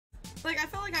Like, I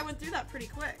felt like I went through that pretty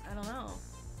quick. I don't know.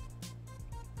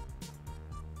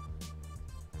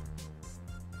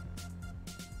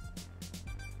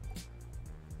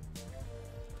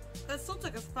 That still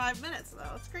took us 5 minutes,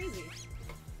 though. It's crazy.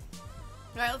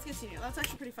 Alright, let's continue. That's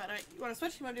actually pretty fun. Alright, you want to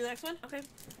switch? You want to do the next one? Okay.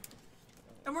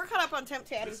 And we're caught up on Temp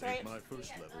Tatties, This right? ain't my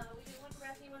first level. We did one for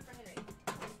Rafi and one for Henry.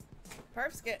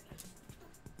 Perf's good.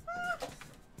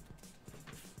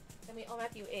 Then we all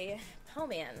Matthew a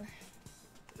Poman.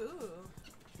 Ooh.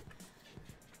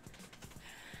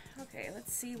 Okay,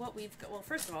 let's see what we've got. Well,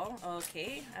 first of all,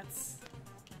 okay, that's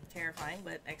terrifying,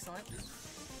 but excellent.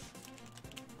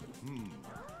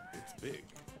 It's big.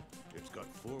 It's got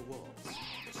 4 walls.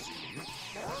 A ceiling.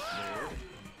 Floor.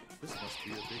 This must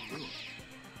be a big room.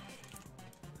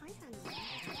 Hi, honey.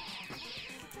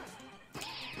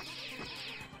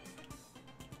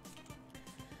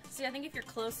 See, I think if you're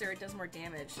closer, it does more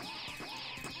damage.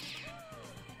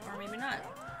 Or maybe not.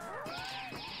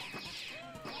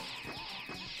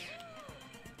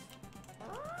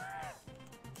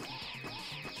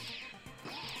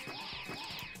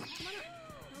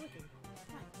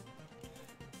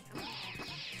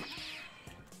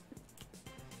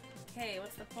 Okay,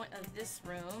 what's the point of this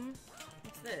room?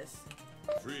 What's this?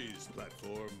 Freeze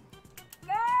platform.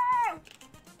 No!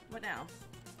 What now?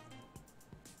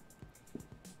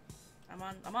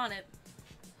 I'm on it.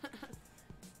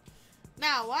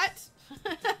 Now what?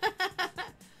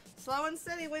 Slow and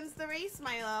steady wins the race,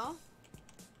 Milo.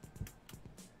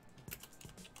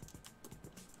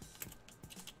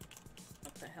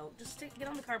 What the hell? Just get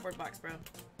on the cardboard box, bro. There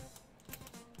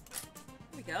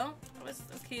we go. That was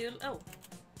cute. Oh,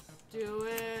 Do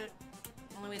it.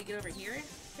 only way to get over here?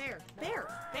 Bear.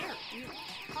 You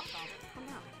cock gobbler. Come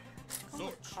down.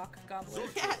 Zorch. Cock gobbler.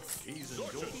 Zorch. Yes. He's He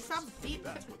indoors. some deep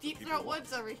That's what the throat people want.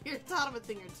 woods over here. Taught him a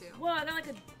thing or two. Well, I got like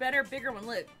a better, bigger one.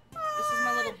 Look, this is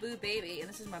my little boo baby, and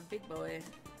this is my big boy.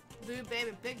 Boo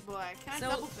baby, big boy. Can I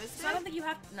double fist So I don't it? think you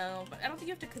have but I don't think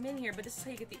you have to come in here. But this is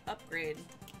how you get the upgrade.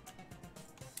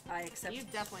 I accept. You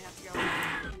definitely have to go.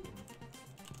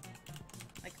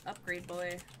 Like upgrade,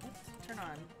 boy. What? Turn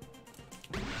on.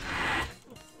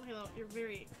 Halo, you're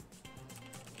very.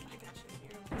 I got you.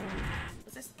 You're...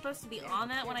 Was I supposed to be on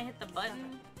that when I hit the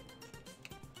button?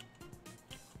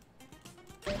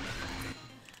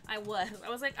 I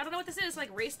was like, I don't know what this is. Like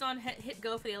raced on, hit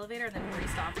go for the elevator, and then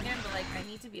raced off again. But like, I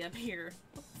need to be up here.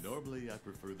 Normally, I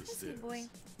prefer the stairs. Boy.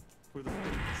 For the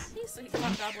fitness. He's sweet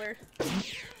cock gobbler.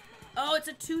 Oh, it's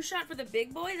a 2-shot for the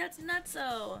big boy? That's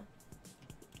nutso.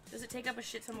 Does it take up a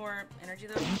shit ton more energy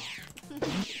though?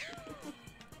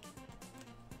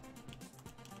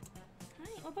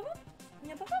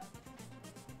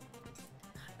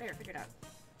 There, figured out.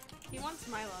 He wants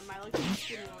Milo, and Milo keeps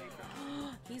getting away from him.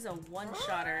 He's a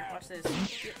one-shotter. Watch this.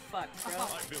 Get fucked, bro. I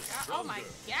feel Oh my stronger.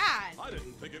 god! I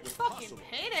didn't think it was Fucking possible.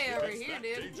 payday over If it's here, that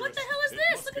dude. dangerous, What the hell is it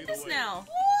this? must Look be at the this way. now.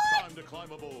 Time to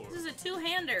climb aboard. This is a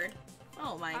 2-hander.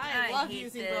 Oh my god, I love hate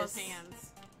using this. both hands.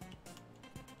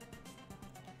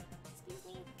 Excuse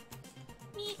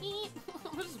me.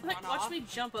 Just Like, run watch off. me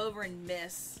jump over and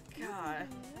miss. God.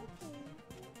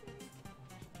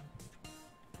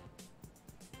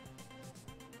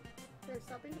 Here,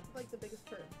 stop being like the biggest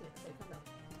perv. Here, come down.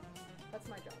 That's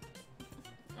my job.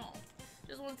 Oh,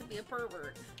 just wants to be a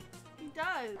pervert. He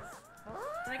does.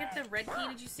 Did I get the red key,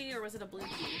 did you see, or was it a blue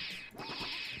key?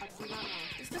 I do not know.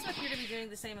 This doesn't appear to be doing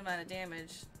the same amount of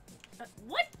damage.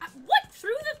 What? What?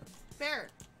 Through the... Bear.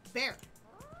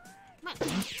 Come on. It's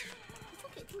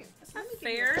okay, come here. That's not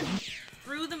fair.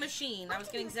 Through the machine. I was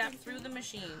getting zapped through the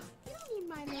machine. You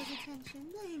don't need Milo's attention.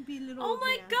 They ain't be little Oh old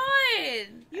my man. god!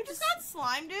 You just got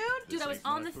slime, dude? Dude, This I was ain't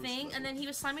on my the first thing, level. and then he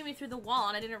was slamming me through the wall,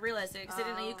 and I didn't realize it, because I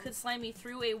didn't know you Oh. could slime me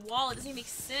through a wall. It doesn't even make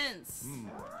sense.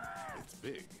 It's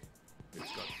big.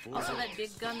 It's got 4 Also, walls. that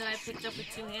big gun that I picked up with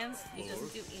 2 hands, it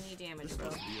doesn't do any damage, This bro.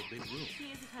 must be a big room.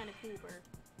 He is a kind of pooper.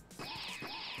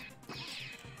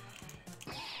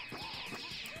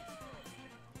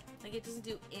 Like, it doesn't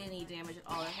do any damage at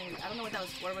all. I don't know what that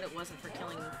was for, but it wasn't for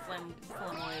killing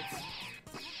flamoids.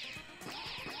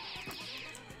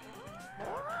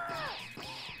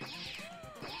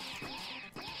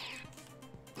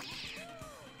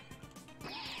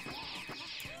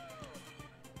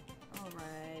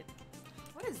 Alright.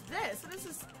 What is this? What is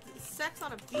this sex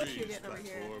on a beach you're Freeze getting over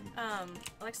here? platform.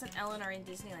 Alexa and Ellen are in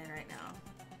Disneyland right now.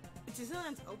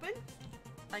 Disneyland's open?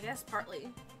 I guess partly.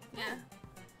 Yeah.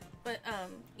 But,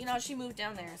 you know, she moved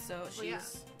down there, so she's yeah.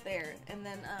 there. And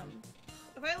then,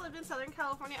 If I lived in Southern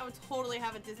California, I would totally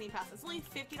have a Disney pass. It's only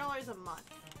 $50 a month.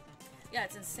 yeah,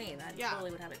 it's insane. I Yeah.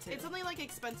 totally would have it too. It's only like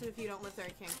expensive if you don't live there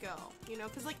and can't go. You know,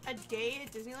 because like a day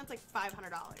at Disneyland's like $500.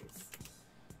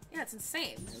 Yeah, it's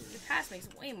insane. The past makes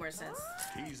way more sense.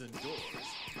 Keys and doors.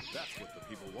 That's what the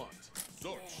people want.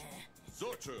 Zorch.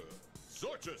 Zorcher.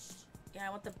 Zorchest. Yeah, I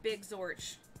want the big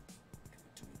Zorch.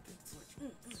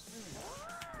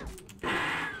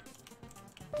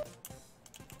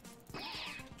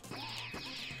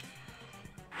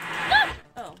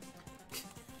 Oh.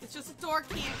 It's just a door,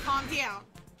 can't calm down.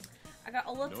 I got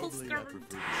a little Normally, I scared. prefer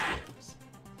the stairs.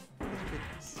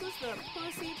 Who's the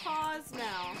pussy paws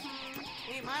now?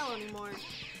 Ain't Milo anymore.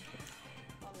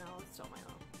 Well, no, it's still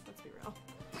Milo. Let's be real.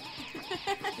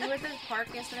 We were at the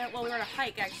park yesterday. Well, we were on a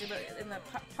hike actually, but in the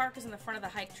park is in the front of the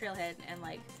hike trailhead, and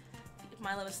like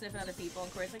Milo was sniffing other people,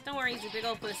 and Corey's like, "Don't worry, he's a big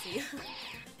old pussy."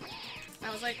 I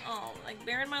was like, "Oh, like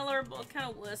Bear and Milo are both kind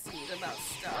of wussies about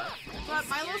stuff." But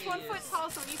Milo's 1 foot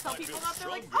tall, so when you tell people that, they're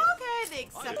like, oh, "Okay," they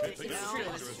accept it, you It's know. true.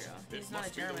 It's true. He's not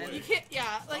a German. You can't,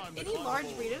 yeah, like any large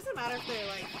breed, it doesn't matter if they're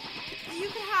like, you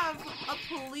could have a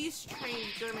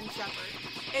police-trained German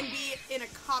Shepherd and be in a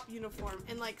cop uniform,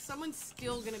 and like someone's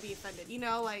still gonna be offended, you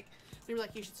know, like they're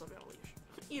like, you should still be on a leash,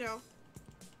 you know.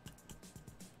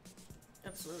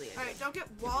 Absolutely. All right, don't get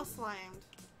wall slimed.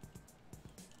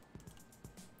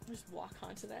 Just walk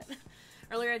onto that.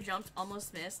 Earlier I jumped,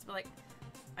 almost missed, but like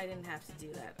I didn't have to do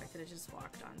that. I could have just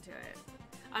walked onto it.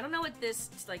 I don't know what this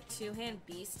like two-hand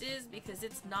beast is because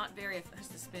it's not very.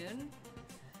 Just a spoon.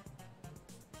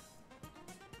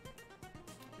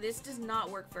 This does not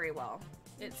work very well.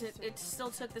 It still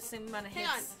took the same amount of hits.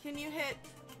 Hang on, can you hit?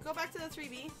 Go back to the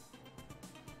 3B.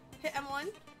 Hit M1.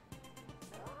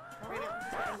 Right now,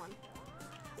 just hit M1.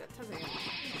 That tells me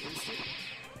M1.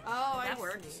 Oh, That I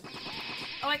works. see.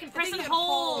 Oh, I can press think and you can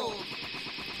hold.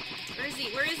 Where is he?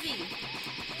 Where is he? You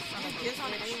gives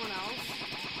on anyone else.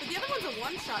 But the other one's a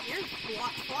one-shot. You're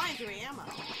flying through ammo.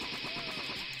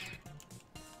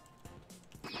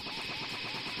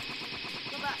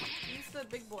 Go back. Use the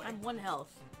big boy. I'm 1 health.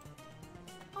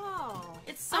 Oh.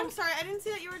 It's so. I'm sorry. I didn't see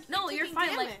that you were. No, you're taking fine.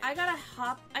 damage.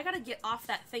 Like I gotta get off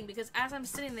that thing because as I'm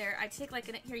sitting there, I take like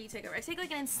here you take over. I take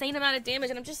like an insane amount of damage,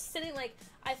 and I'm just sitting like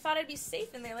I thought I'd be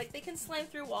safe in there. Like they can slam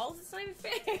through walls. It's not even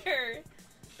fair.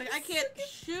 Like I can't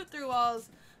shoot through walls,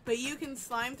 but you can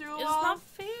slime through a It's wall. not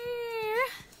fair.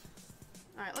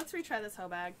 All right, let's retry this hoe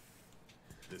bag.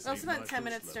 This I'll ain't spend my 10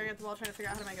 minutes first staring level. at the wall trying to figure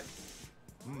out how to make it.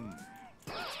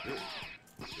 That's big.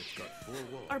 It's got 4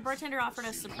 walls. Our bartender offered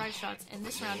us surprise shots, and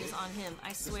this round is on him.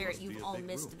 I swear must be you've a all big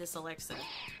missed room. this, Alexa.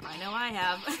 I know I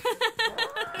have.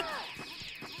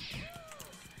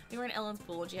 We were in Ellen's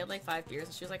pool, and she had like 5 beers,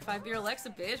 and she was like, 5 beer Alexa,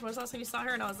 bitch. When was the last time you saw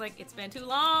her? And I was like, it's been too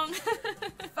long.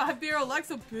 5 beer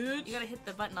Alexa, bitch. You gotta hit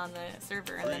the button on the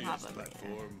server and then hop Raised over.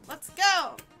 platform. Let's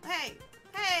go. Hey,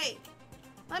 hey,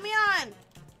 let me on.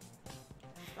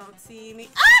 Don't see me.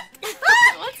 Ah!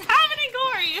 What's happening,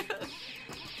 Corey?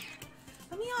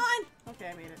 Let me on. Okay,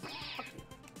 I made it.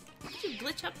 How did you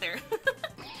glitch up there?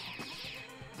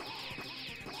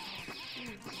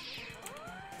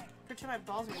 Pretend my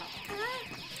balls are not.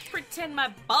 Pretend my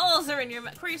balls are in your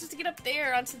mouth. Corey, you're supposed to get up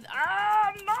there onto the.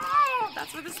 Oh, no!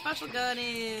 That's where the special gun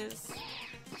is.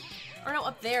 Or no,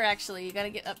 up there, actually. You gotta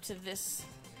get up to this.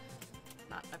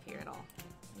 Not up here at all.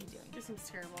 What are you doing? This seems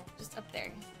terrible. Just up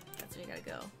there. That's where you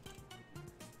gotta go.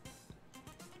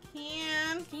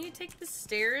 Can you take the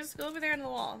stairs? Go over there on the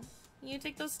wall. Can you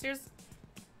take those stairs?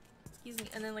 Excuse me.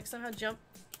 And then, like, somehow jump.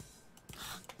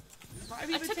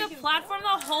 I took a platform the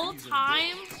whole Keys and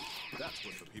time? doors. That's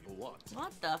what the people want.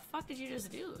 What the fuck did you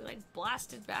just do? Like,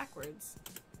 blasted backwards.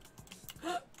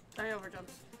 I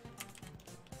overjumped.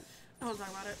 I won't talk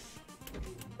about it.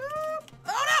 Oh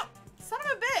no! Son of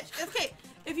a bitch! Okay,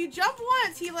 if you jump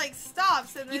once, he like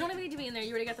stops and then. You don't even need to be in there.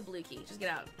 You already got the blue key. Just get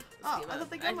out. Just Oh, give I up. thought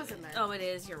the gun was in there. Oh, it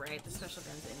is. You're right. The special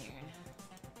gun's in here.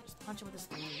 Just punch him with a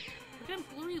spoon. Look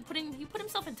at him. He put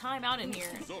himself in time out in here.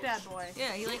 Zorch. Bad boy.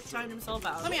 Yeah, he like timed himself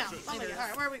out. Let me out. Let me All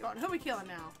right, where are we going? Who are we killing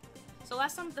now? So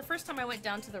the first time I went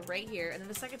down to the right here, and then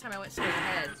the second time I went straight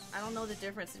ahead. I don't know the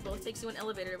difference. It both takes you an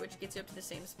elevator, which gets you up to the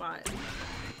same spot.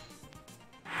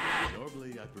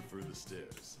 Normally, I prefer the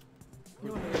stairs.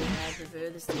 Normally, I prefer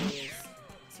the stairs.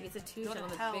 So it's a 2 Go shot to on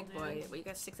the hell, big dude. boy, but you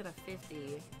got 6 out of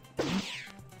 50.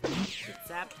 Get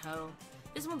zapped, ho.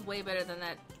 This one's way better than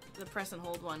the press and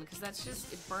hold one, because that's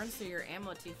just, it burns through your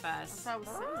ammo too fast. That's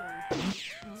what I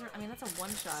was saying. I mean, that's a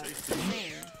one shot. It's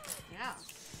insane. Yeah.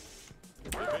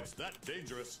 If it's that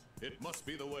dangerous, it must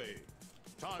be the way.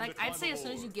 Time Like, to climb I'd say as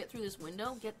soon as you aboard. get through this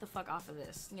window, get the fuck off of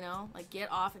this, you know? Like,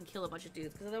 get off and kill a bunch of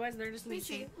dudes, because otherwise they're just gonna We be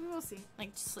see. We will see. like,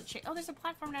 oh, there's a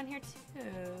platform down here, too.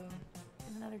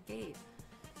 And another gate.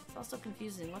 It's also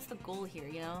confusing. What's the goal here,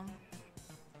 you know?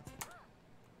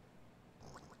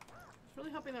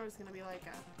 really hoping there was gonna be like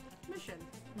a mission.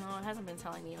 No, it hasn't been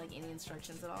telling me like any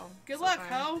instructions at all. Good so luck,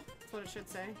 far. ho! That's what it should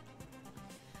say.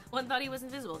 One thought he was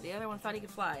invisible, the other one thought he could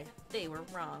fly. They were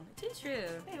wrong. Too true.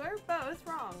 Hey, we're both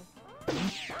wrong.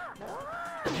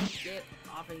 Get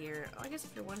off of here. Oh, I guess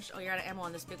if you're one oh, you're out of ammo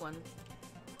on this big one.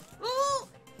 Ooh!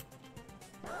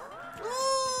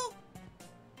 Ooh!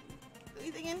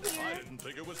 Anything in I here? didn't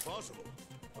think it was possible,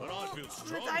 but I feel I'm gonna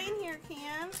strong. die in here,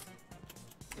 Can.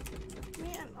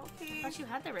 Man, okay. I thought you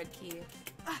had the red key.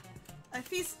 I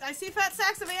see fat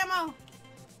sacks of ammo.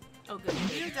 Oh, good.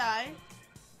 You die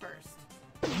first.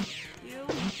 You.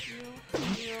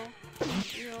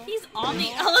 He's on the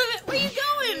elevator. Where are you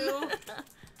going?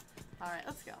 Alright,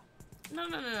 let's go. No.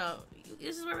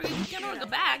 This is where we don't want to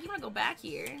go back. You want to go back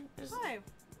here. Why?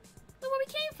 Look where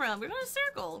we came from. We're going to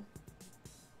circle.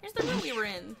 Here's the room we were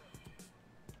in.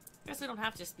 I guess we don't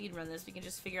have to speedrun this. We can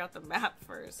just figure out the map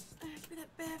first. Give me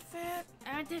that bad fat.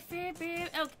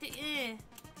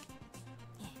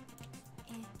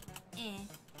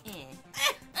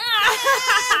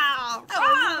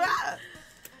 Oh,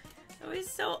 That was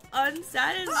so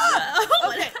unsatisfying.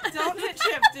 Okay, don't hit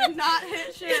shift. Do not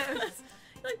hit shift.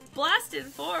 Like blasted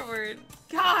forward.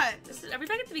 God. Are we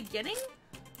back at the beginning?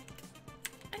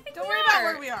 I think Don't we worry are. about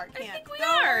where we are, I Can. think we Don't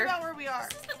are. worry about where we are.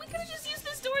 We could have just used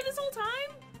this door this whole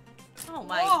time. Oh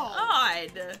my Whoa.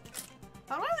 god.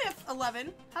 How do I only have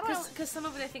 11? How do I only... Because some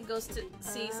of it I think goes to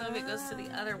C, some of it goes to the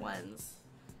other ones.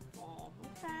 Oh,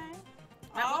 okay.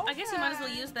 I guess you might as well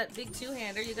use that big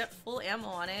two-hander. You got full ammo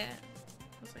on it.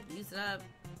 Just like use it up.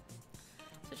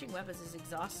 Switching weapons is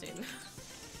exhausting.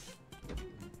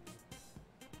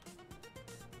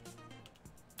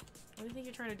 What do you think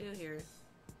you're trying to do here?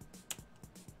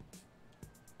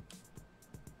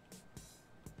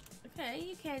 Okay,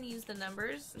 you can use the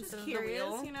numbers instead Just of curious, the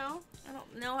wheel. you know? I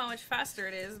don't know how much faster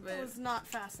it is, but It was not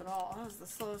fast at all. That was the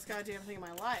slowest goddamn thing in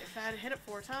my life. I had to hit it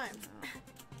 4 times.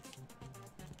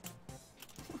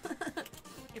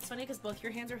 it's funny because both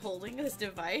your hands are holding this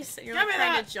device and you're Give like me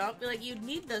trying that. to jump. You're like, you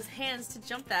need those hands to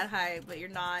jump that high, but you're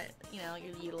not, you know,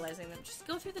 you're utilizing them. Just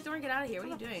go through the door and get out of here. What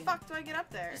are you doing? How the fuck do I get up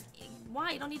there?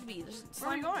 Why? You don't need to be. Just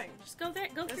Where are we going? Just go there.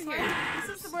 Go This through way? here.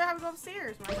 This is where I would go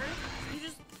upstairs, remember? You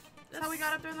just. That's how we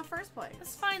got up there in the first place.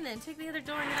 That's fine then. Take the other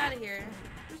door and get out of here.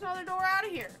 There's no other door out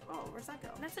of here. Oh, where's that go?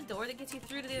 And that's a door that gets you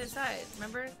through to the other side.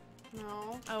 Remember?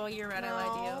 No. Oh, you're right. I lied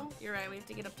to No. you. You're right. We have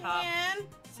to get up top. Man.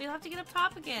 So you'll have to get up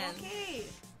top again. Okay.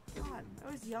 God,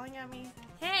 always yelling at me.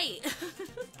 Hey.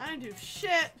 I didn't do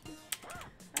shit.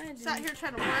 Sat here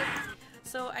trying to work.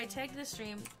 So I tagged the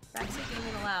stream. Backseat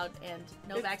gaming allowed and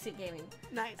no backseat gaming.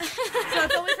 Nice. So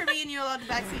it's only for me and you allowed to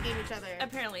backseat game each other.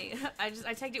 Apparently, I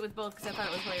tagged it with both because I thought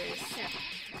it was hilarious. Yeah.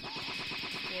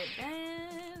 Get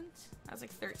bent. That was like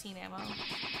 13 ammo.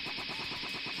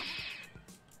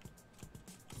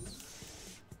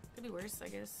 Could be worse, I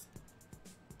guess.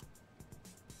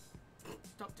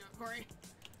 Don't do it, Corey.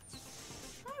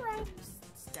 Alright.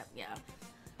 Step, yeah.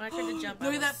 When I tried to jump,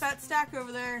 Look at that fat stack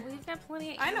over there. We've got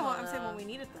plenty of I know ammo, what I'm saying though. when we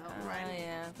need it though. Right.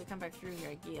 Yeah, if we come back through here,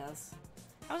 I guess.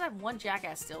 How does I have one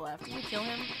jackass still left? Can you kill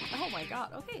him? Oh my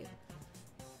god, okay.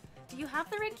 Do you have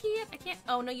the red key yet? I can't.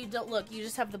 Oh no, you don't. Look, you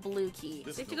just have the blue key.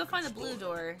 This So you have to go door find the is blue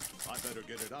door. I better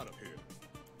get it out of here.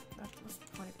 What's the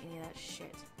point of any of that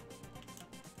shit?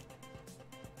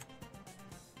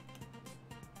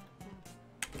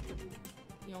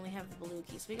 You only have the blue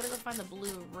key, so we gotta go find the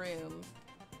blue room.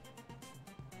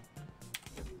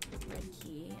 Red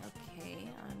key, okay,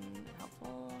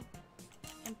 unhelpful.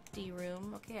 Empty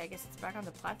room, okay, I guess it's back on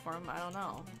the platform, I don't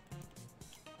know.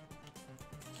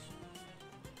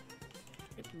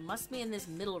 It must be in this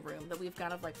middle room that we've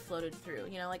kind of like floated through.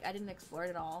 You know, like I didn't explore it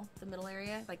at all, the middle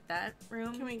area, like that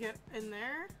room. Can we get in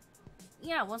there?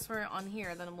 Yeah, once we're on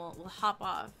here, then we'll hop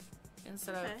off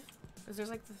instead of, Okay. because there's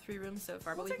like the 3 rooms so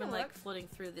far, but We'll we've take a been like look. floating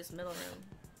through this middle room.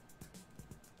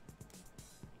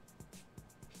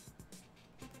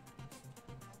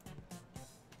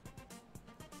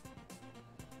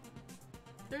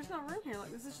 There's no room here.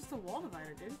 Like this is just a wall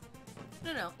divider, dude.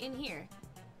 No, in here.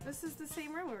 This is the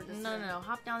same room we were just No, in.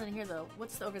 hop down in here though.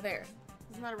 What's over there?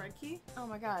 Isn't that a red key? Oh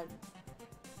my god.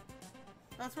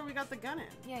 That's where we got the gun in.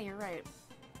 Yeah, you're right.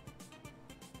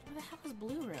 Where the hell is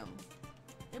blue room?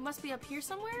 It must be up here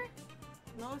somewhere?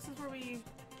 No, this is where we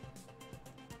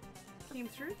came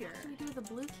through here. What do we do with the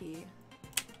blue key?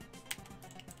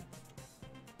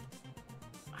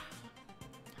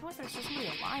 How is there somebody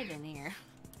alive in here?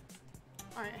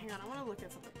 Alright, hang on. I want to look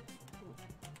at something.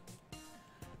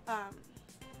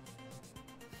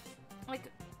 Like,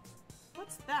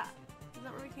 What's that? Is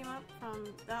that where we came up from?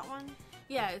 That one?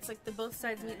 yeah, it's like the both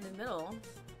sides meet in the middle.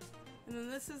 And then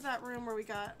this is that room where we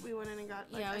went in and got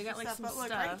like, yeah, we got like stuff. some But look,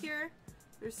 stuff. right here,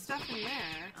 there's stuff in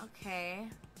there. Okay.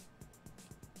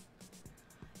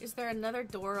 Is there another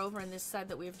door over on this side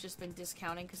that we've just been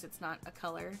discounting because it's not a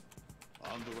color?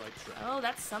 On the right track. Oh,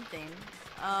 that's something.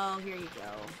 Oh, here you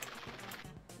go.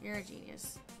 You're a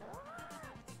genius.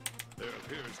 There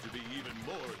appears to be even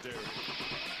more dairy.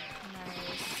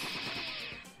 Nice.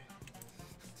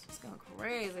 Just going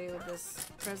crazy with this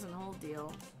present hold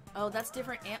deal. Oh, that's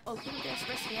different ammo. Oh, look at the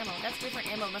express ammo. That's different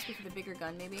ammo. It must be for the bigger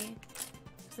gun, maybe.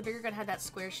 Because the bigger gun had that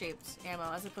square-shaped ammo,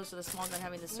 as opposed to the small gun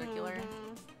having the circular.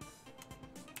 Mm-hmm.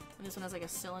 And this one has like a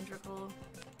cylindrical.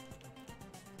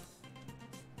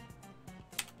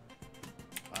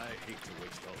 I hate to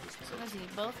waste all this So I protein.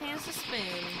 need both hands to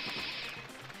spoon.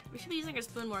 We should be using our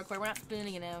spoon more, Corey. We're not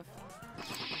spooning enough.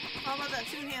 How about that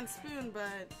two-hand spoon?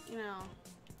 But you know,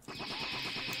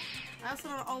 I also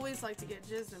don't always like to get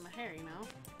jizzed in my hair. You know.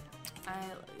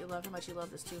 You love how much you love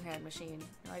this two-hand machine.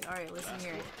 You're like, all right, listen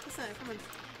here. Listen, come on.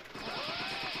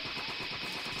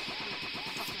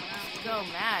 Go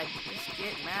mad. Just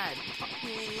get mad.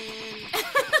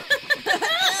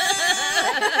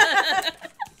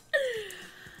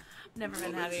 Never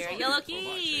been happier. Yellow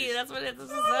key. That's what it is.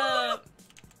 This is up.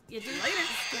 You do later.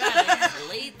 Get out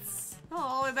of here. Lates. Oh,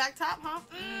 all the way back top, huh?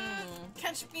 Mm.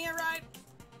 Catch me a ride.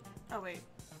 Oh wait,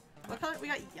 what color? We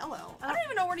got yellow. I don't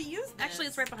even know where to use this. Actually,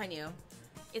 it's right behind you.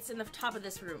 It's in the top of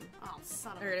this room. Oh,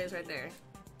 son of a. There it is, right there.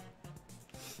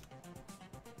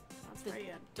 That's The very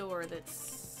good. door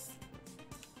that's.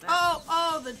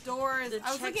 Oh, the door is. The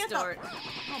I was looking Chex at door.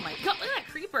 Oh my god, look at that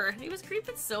creeper. He was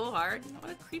creeping so hard.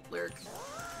 What a creep lurk.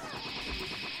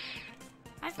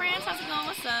 Hi, friends. How's it going?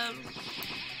 What's up?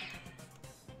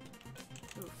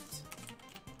 Oofed.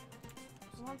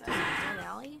 I want Is it that. a dead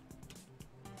alley?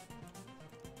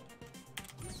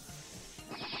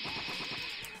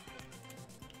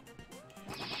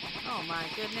 Oh my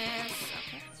goodness.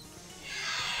 Okay.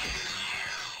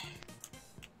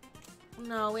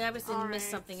 No, we obviously All missed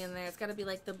right. something in there. It's got to be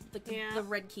like the Yeah. the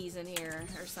red keys in here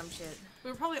or some shit.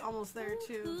 We were probably almost there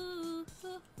too. Ooh,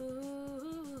 ooh,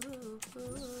 ooh, ooh,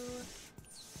 ooh.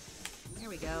 There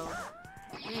we go.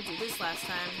 We didn't do this last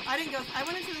time. I didn't go. I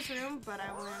went into this room, but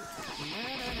I went.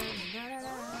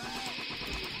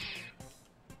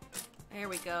 There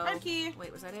we go. Red key.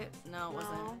 Wait, was that it? No, it No.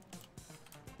 wasn't.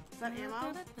 Is that ammo? How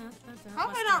have I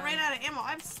Must not be. ran out of ammo?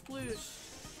 I've splooshed.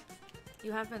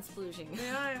 You have been splooging. You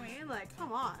know what I mean? Like,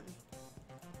 come on.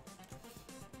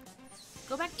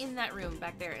 Go back in that room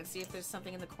back there and see if there's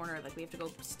something in the corner. Like we have to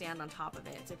go stand on top of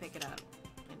it to pick it up.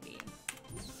 Maybe.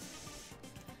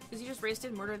 Because you just raced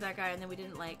in, murdered that guy, and then we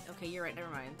didn't like. Okay, you're right. Never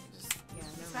mind. Just yeah.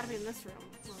 It's Never gotta be mind. in this room.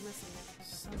 We're missing it.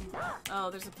 Oh,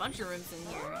 there's a bunch of rooms in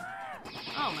here.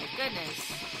 Oh my goodness.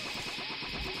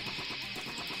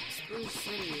 Spruce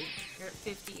City. You're at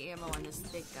 50 ammo on this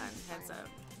big gun. Heads up.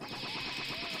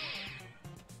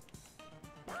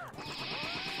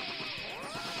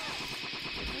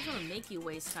 I just want to make you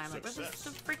waste time. Like, where's the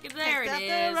frick is there? It Picked up the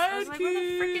is. I was road like, where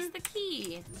the frick key. is the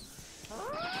key?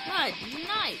 Good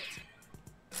night.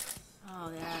 Oh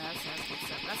yeah, that's good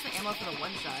stuff. That's the ammo for the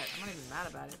one shot. I'm not even mad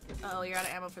about it. Oh, you're out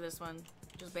of ammo for this one.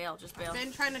 Just bail. Just bail.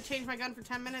 Been trying to change my gun for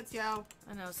 10 minutes, yo.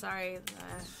 I know. Sorry.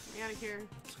 Get out of here.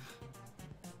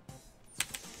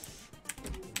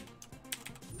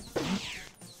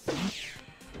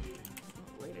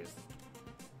 Waiters.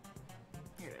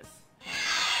 Here it is.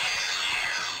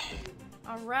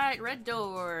 Alright, red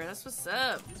door. That's what's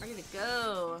up. Ready to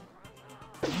go.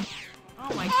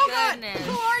 Oh my goodness. God.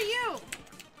 Who are you?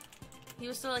 He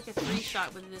was still like a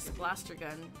 3-shot with this blaster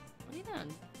gun. What are you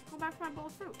doing? Go back for my bowl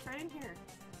of fruit. It's right in here.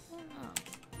 Oh,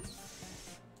 It's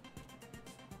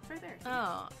right there.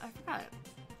 oh I forgot.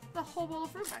 The whole bowl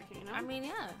of fruit back here, you know? I mean,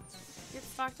 yeah. Get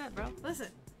stocked up, bro. Listen,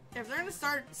 if they're gonna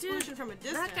start splooshing from a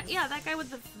distance, That guy, yeah, that guy with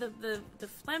the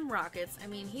phlegm rockets. I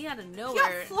mean, he out of he nowhere.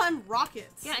 got phlegm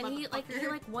rockets. Yeah, and he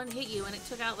motherfucker. one hit you, and it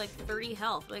took out like 30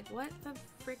 health. Like, what the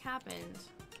frick happened?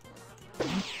 Is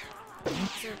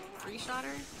there a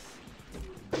 3-shotter?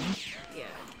 Yeah.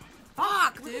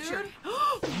 Fuck, dude. look at your-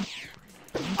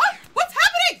 What? What's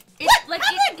happening? It's What like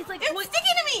happened? it's like It's poi-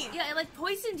 sticking to me. Yeah, it like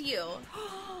poisoned you.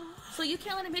 So you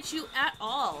can't let him hit you at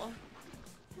all.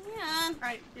 Yeah. All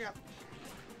right, you're up.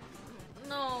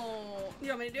 No. You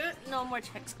want me to do it? No more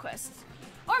Chex quests.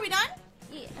 Are we done?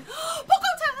 Yeah.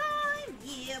 Poco time!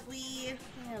 Yeah, we.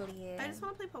 Hell yeah. I just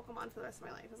want to play Pokemon for the rest of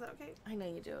my life. Is that okay? I know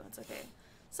you do. It's okay.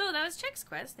 So that was Chex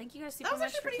Quest. Thank you guys super was much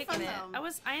actually for pretty kicking fun, it.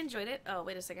 though. I enjoyed it. Oh,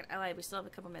 wait a second. I lied. We still have a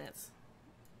couple minutes.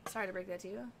 Sorry to break that to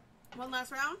you. One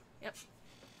last round? Yep.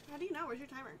 How do you know? Where's your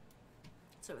timer?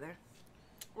 It's over there.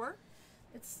 Or?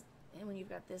 It's and when you've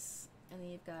got this and then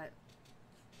you've got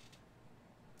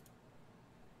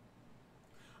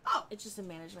It's just a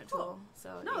management tool.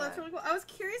 So No, yeah. that's really cool. I was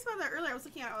curious about that earlier. I was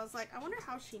looking at it. I was like, I wonder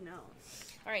how she knows.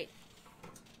 All right.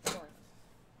 Hell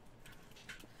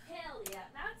yeah,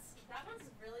 that one's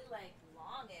really like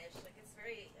longish. Like it's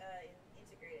very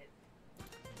integrated.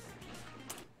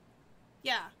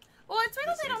 Yeah. Well, it's weird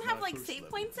that This they don't is have my like first save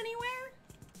level. points anywhere.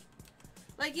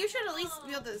 Like you should at least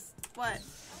be able to. What? I was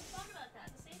talking about that.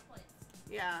 The save points.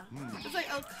 Yeah. It's like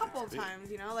a couple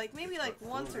times, you know, like maybe like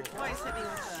once or twice hit me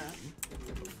with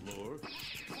The floor.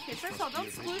 Okay, first of all, don't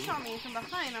sploosh on me from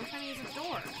behind. I'm trying to use a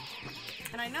door.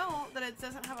 And I know that it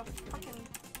doesn't have a fucking...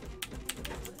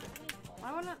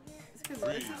 Why wouldn't it? It's because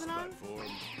this Freeze isn't on? platform.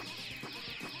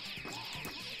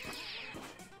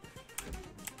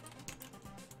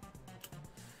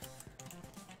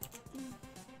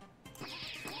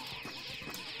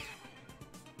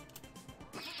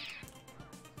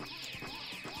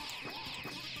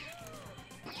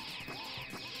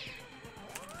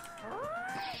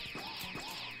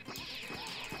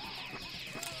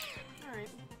 Alright.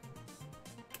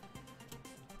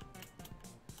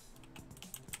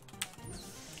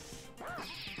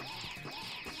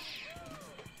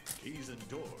 Keys and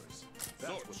doors.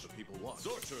 That's what the people want.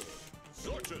 Zorcher.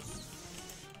 Zorchus.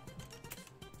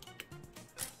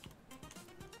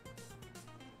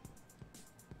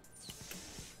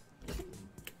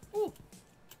 Ooh.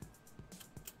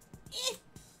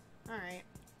 Alright.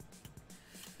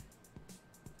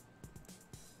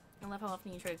 I love how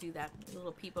often you try to do that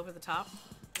little peep over the top.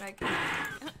 Like,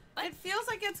 It feels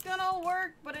like it's gonna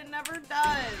work, but it never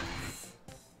does.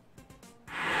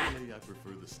 Normally, I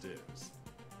prefer the stairs.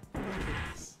 God,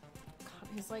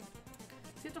 he's like, Do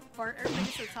you have to fart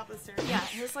everybody to the top of the stairs? yeah,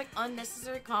 his like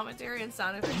unnecessary commentary and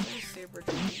sound effects are super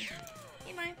tricky.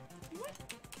 Hey, Mike.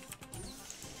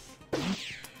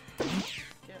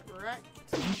 Get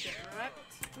wrecked. Get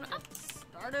wrecked. Get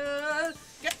started.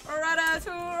 Get ready to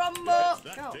rumble. It's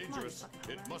that Go. Come on, dangerous.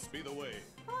 fucking It ride. must be the way.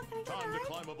 Oh, can I get Time a to ride?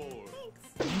 climb aboard.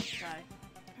 Thanks. Die.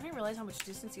 I didn't realize how much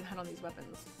distance you had on these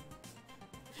weapons.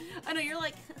 I know, you're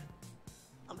like,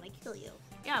 I'm gonna kill you.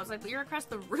 Yeah, I was like, you're across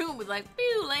the room with like,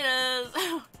 pew,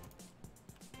 laters.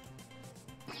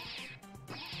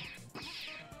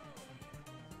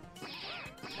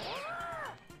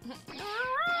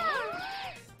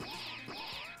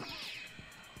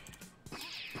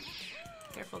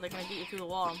 Careful, they're gonna get you through the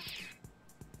wall.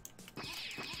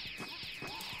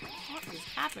 What is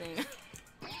happening?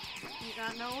 You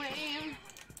got no aim.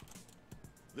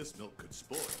 This milk could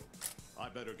spoil. I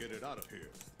better get it out of here.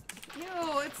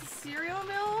 Ew, it's cereal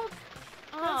milk?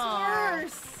 That's Oh,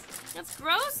 worse. that's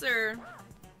grosser.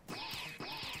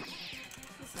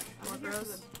 Listen, More I'm here for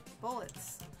gross. the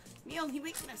bullets. Meal, he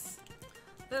weakness.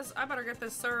 I better get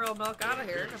this cereal milk out of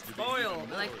here. It's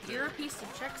spoiled. Like, you're a piece of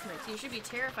Chex Mix. You should be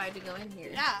terrified to go in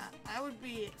here. Yeah, I would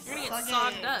be You're gonna get sucking.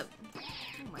 sogged up.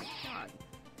 Oh my god.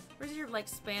 Where's your, like,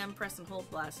 spam press and hold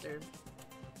blaster?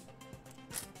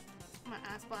 I'm gonna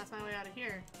ass blast my way out of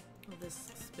here. Oh,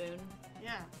 this spoon.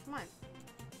 Yeah, come on.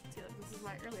 See, like, this is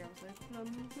why earlier I was like,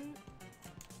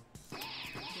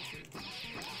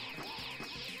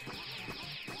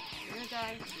 you're gonna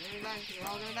die. You're gonna die. You're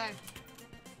all gonna die.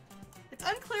 It's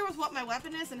unclear with what my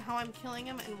weapon is and how I'm killing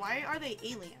him, and why are they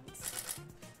aliens?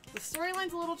 The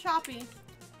storyline's a little choppy.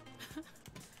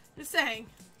 Just saying.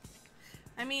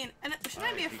 I mean, and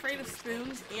shouldn't I be afraid of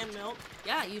spoons and milk?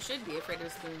 Yeah, you should be afraid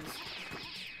of spoons.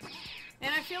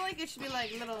 And I feel like it should be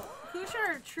like little. Who should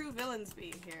our true villains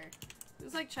be here?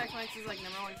 Who's like Checkmax's like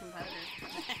 #1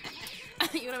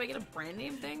 competitor? You wanna make it a brand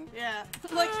name thing? Yeah,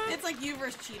 like it's like you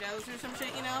versus Cheetos or some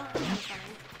shit, you know? Kind of funny.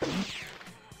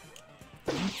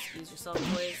 Excuse yourself,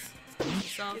 boys. Excuse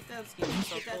yourself. Get that- Excuse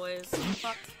yourself, get that- boys.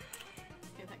 Fuck.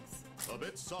 Okay, thanks. A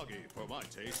bit soggy for my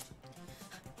taste.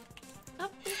 A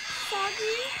bit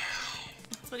soggy.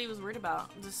 That's what he was worried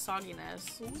about. Just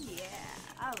sogginess. Oh yeah,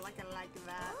 I like it like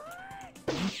that.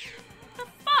 The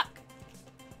fuck?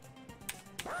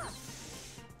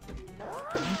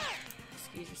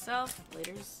 Excuse yourself,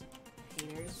 laters,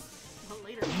 haters. Well,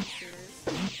 later, shooters.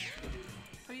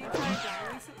 Have you tried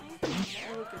John recently?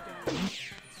 I look good doing.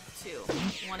 2.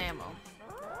 1 ammo.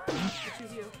 I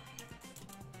choose you.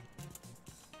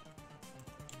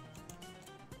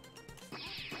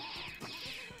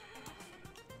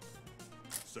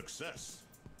 Success.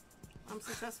 I'm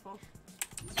successful.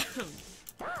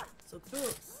 So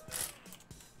close.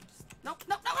 Nope,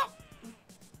 nope, nope, nope.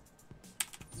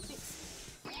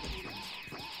 Thanks.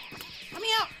 Let me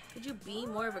out. Could you be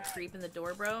more of a creep in the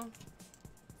door, bro?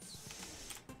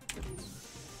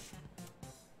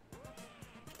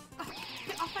 Oh,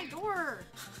 get off my door.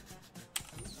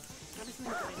 Gotta be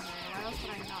something good in here. Why else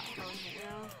would I not go in here, you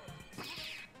know?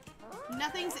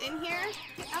 Nothing's in here?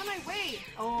 Get out of my way!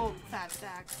 Oh, fat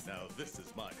stacks. Now this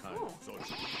is my kind Ooh. of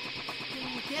sorcery.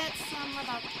 Can you get some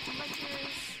about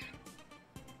villagers?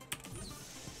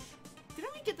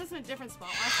 Didn't we get this in a different spot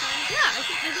last time? Yeah, I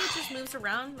think maybe it just moves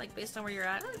around, like, based on where you're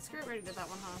at. Oh, Skirt already did that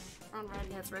one, huh? On red.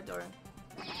 Yeah, it's red door.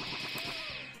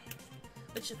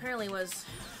 Which apparently was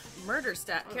murder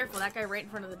stat. Careful, that guy right in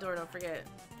front of the door, don't forget.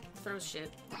 Throws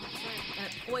shit. And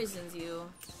it poisons you.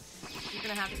 You're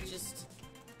gonna have to just,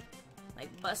 like,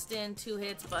 bust in, 2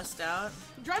 hits, bust out.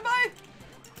 Drive by!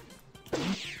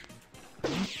 Okay,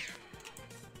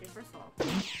 first of all.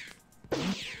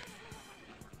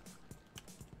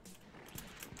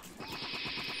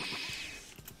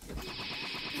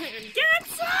 Get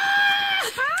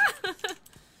some!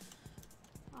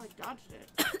 Oh, I dodged it.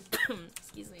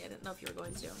 Excuse me, I didn't know if you were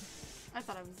going to. I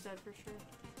thought I was dead for sure.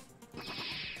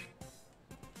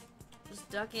 Just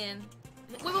duck in.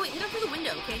 Wait, hit him through the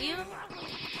window, can you?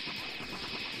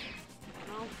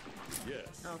 No.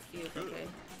 Yes. Oh, phew, Good. okay.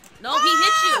 No, he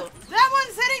hit you! That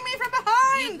one's hitting me from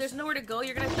behind! There's nowhere to go,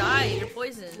 you're gonna die, you're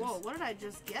poisoned. Whoa, what did I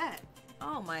just get?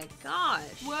 Oh my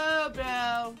gosh. Whoa,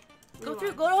 bro. Go Move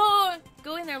through, on.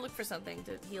 go in there, look for something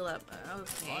to heal up. I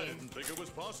Okay. didn't think it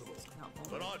was possible, Not but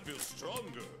vulnerable. I feel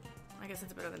stronger. I guess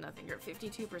it's better than nothing. You're at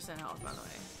 52% health, by the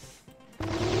way.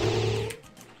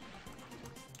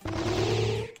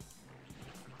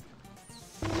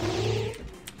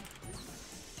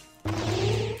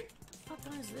 What the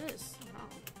fuck is this? Oh.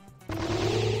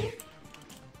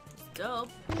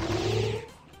 Dope.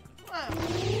 Whoa.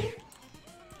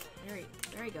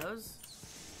 There he goes.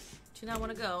 2 now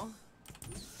want to go.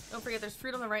 Don't forget, there's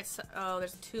fruit on the right side. Oh,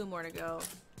 there's 2 more to go.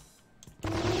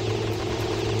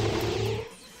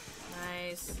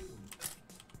 Nice.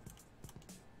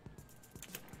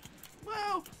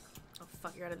 Whoa. Oh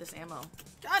fuck, you're out of this ammo.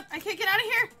 God, I can't get out of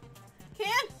here.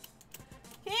 Can?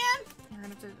 You're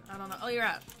gonna have to, I don't know. Oh, you're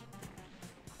out.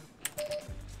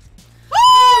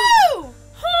 Woo!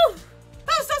 Whew.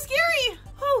 That was so scary.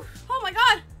 Whew. Oh my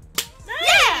god.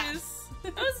 Nice!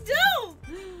 That was dope!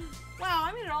 Wow,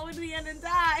 I made it all the way to the end and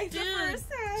died. Dude, the first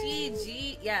time.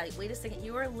 GG. Yeah, wait a second.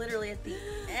 You were literally at the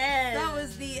end. That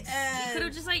was the You end. could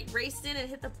have just like raced in and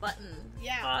hit the button.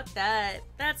 Yeah. Fuck that.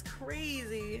 That's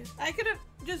crazy. I could have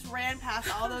just ran past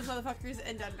all those motherfuckers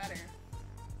and done better.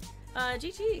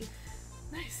 GG.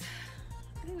 Nice.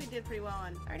 I think we did pretty well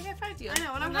on. I already high fived you. I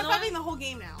know, and I'm Another high-fiving one? the whole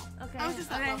game now. Okay. I was just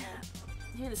that okay. level.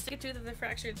 Yeah, the stick tooth of the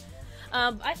fractured.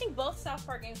 I think both South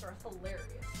Park games were hilarious.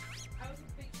 I was a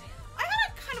big fan. I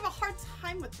had a kind of a hard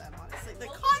time with them, honestly. The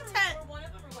Both of them content, were one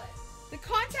of them or what? the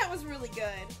content was really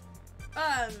good.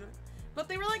 But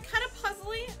they were like kind of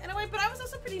puzzly in a way. But I was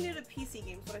also pretty new to PC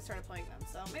games when I started playing them,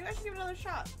 so maybe I should give it another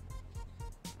shot.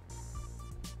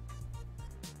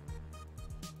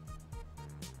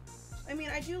 I mean,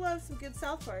 I do love some good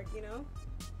South Park, you know.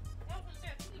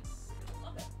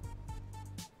 Love it.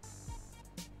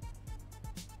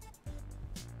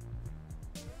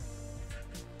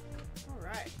 All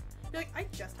right. You're like, I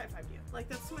just high-fived you. Like,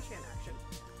 that's so much hand action.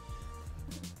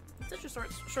 It's such a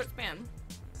short span.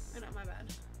 I know, my bad.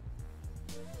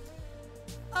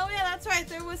 Oh yeah, that's right.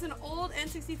 There was an old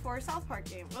N64 South Park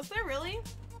game. Was there really?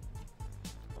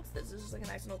 What's this? This is like a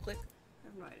nice little click. I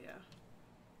have no idea.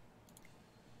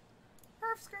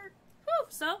 Perf skirt. Whew.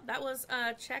 So that was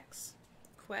Chex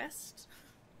Quest.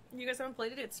 You guys haven't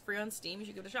played it? It's free on Steam. You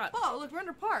should give it a shot. Oh, look, we're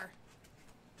under par.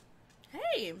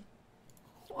 Hey,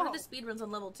 one of the speedruns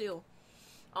on level 2.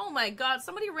 Oh my god,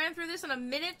 somebody ran through this in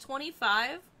 1:25.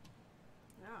 Yeah.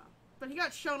 But he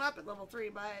got shown up at level 3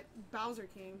 by Bowser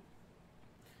King.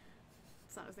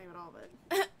 It's not his name at all,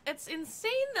 but... It's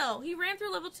insane though. He ran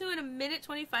through level 2 in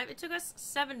 1:25. It took us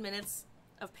 7 minutes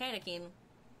of panicking.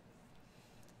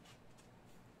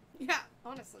 Yeah,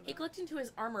 honestly. He clicked into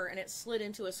his armor and it slid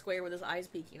into a square with his eyes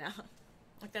peeking out.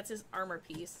 Like that's his armor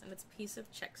piece, and it's a piece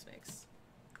of Chex Mix.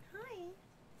 Hi.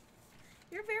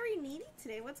 You're very needy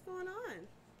today. What's going on?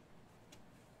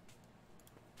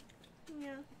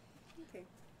 Yeah. Okay.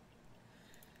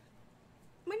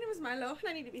 My name is Milo, and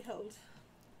I need to be held.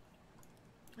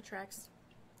 It tracks.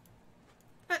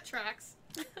 That tracks.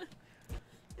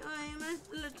 I'm a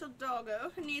little doggo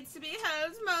who needs to be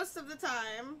held most of the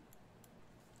time.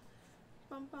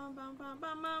 Bum, bum, bum, bum,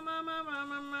 bum, bum, bum, bum, bum,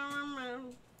 bum, bum,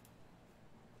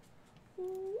 bum.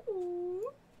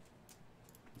 Ooh.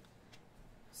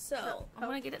 So, I'm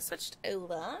gonna get it switched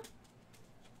over.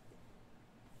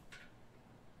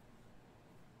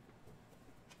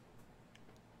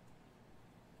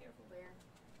 Careful there.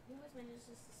 You always manages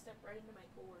to step right into my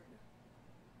cord.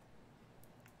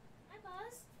 Hi,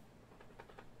 Buzz.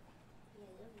 Yeah, I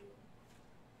love you.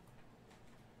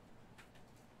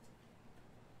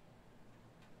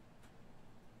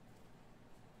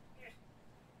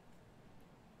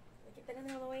 been in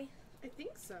there all the way? I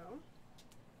think so.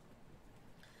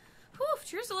 Whew,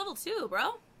 cheers to level 2,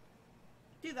 bro.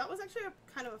 Dude, that was actually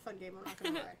kind of a fun game, I'm not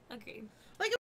gonna lie. Okay. Like,